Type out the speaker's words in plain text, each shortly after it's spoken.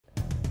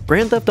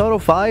Grand Theft Auto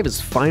 5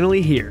 is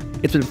finally here.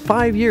 It's been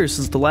 5 years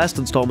since the last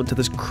installment to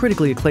this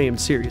critically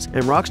acclaimed series,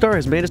 and Rockstar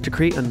has managed to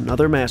create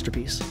another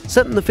masterpiece.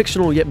 Set in the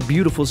fictional yet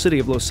beautiful city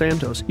of Los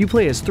Santos, you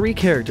play as 3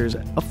 characters,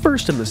 a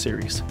first in the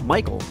series.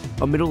 Michael,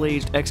 a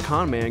middle-aged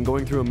ex-con man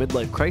going through a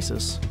midlife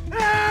crisis.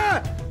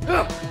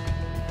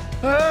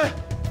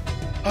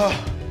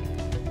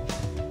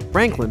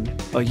 Franklin,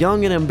 a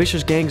young and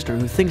ambitious gangster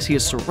who thinks he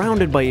is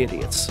surrounded by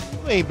idiots.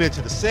 Ain't been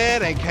to the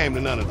set, ain't came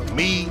to none of the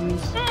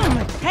meetings.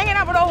 Hanging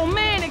out with old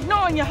men,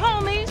 ignoring your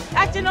homies,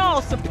 acting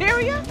all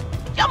superior?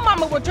 Your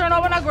mama will turn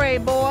over in her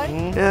grave, boy.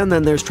 And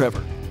then there's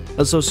Trevor,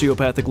 a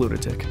sociopathic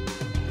lunatic.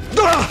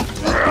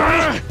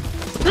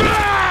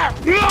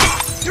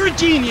 You're a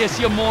genius,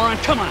 you moron.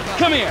 Come on,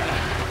 come here.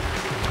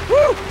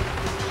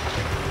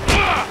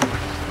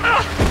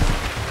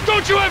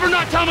 Don't you ever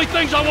not tell me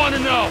things I want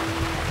to know!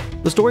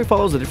 The story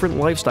follows the different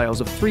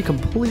lifestyles of 3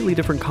 completely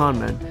different con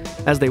men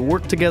as they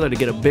work together to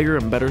get a bigger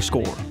and better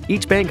score.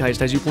 Each bank heist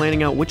has you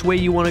planning out which way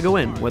you want to go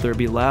in, whether it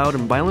be loud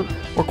and violent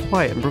or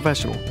quiet and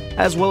professional,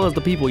 as well as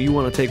the people you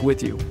want to take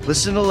with you.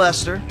 Listen to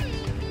Lester,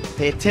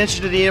 pay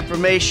attention to the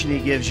information he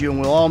gives you, and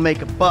we'll all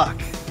make a buck.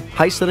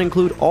 Heists that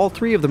include all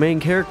 3 of the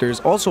main characters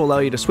also allow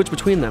you to switch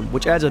between them,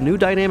 which adds a new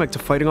dynamic to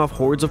fighting off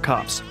hordes of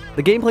cops.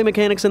 The gameplay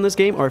mechanics in this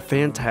game are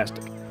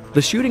fantastic.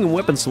 The shooting and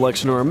weapon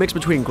selection are a mix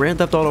between Grand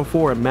Theft Auto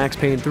 4 and Max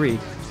Payne 3.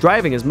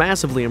 Driving is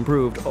massively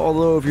improved,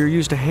 although if you're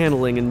used to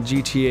handling in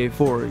GTA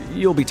 4,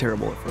 you'll be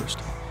terrible at first.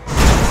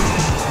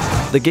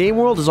 The game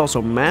world is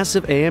also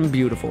massive and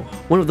beautiful,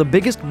 one of the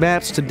biggest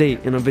maps to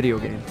date in a video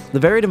game. The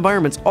varied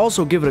environments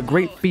also give it a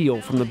great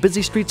feel, from the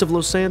busy streets of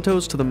Los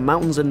Santos to the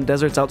mountains and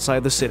deserts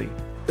outside the city.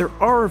 There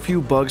are a few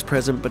bugs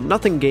present, but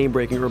nothing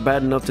game-breaking or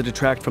bad enough to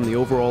detract from the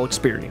overall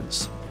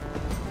experience.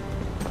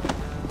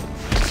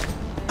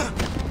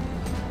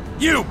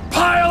 You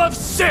pile of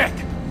sick!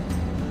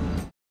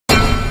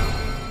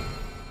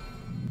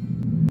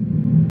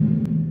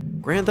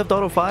 Grand Theft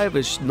Auto 5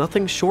 is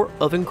nothing short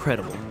of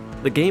incredible.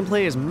 The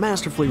gameplay is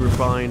masterfully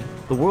refined,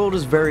 the world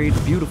is varied,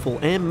 beautiful,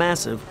 and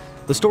massive,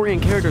 the story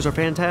and characters are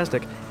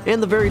fantastic,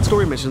 and the varied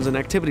story missions and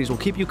activities will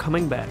keep you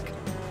coming back.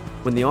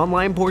 When the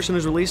online portion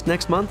is released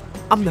next month,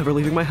 I'm never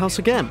leaving my house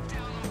again.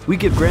 We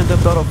give Grand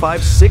Theft Auto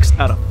 5 6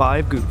 out of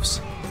 5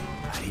 goofs.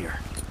 Right here.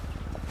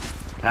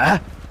 Huh?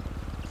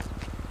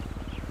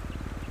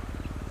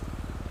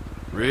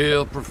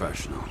 Real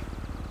professional.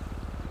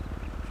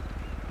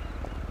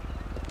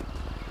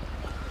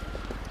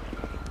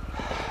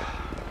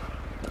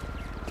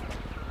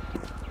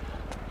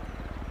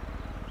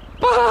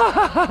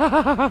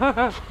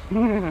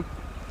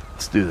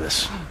 Let's do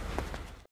this.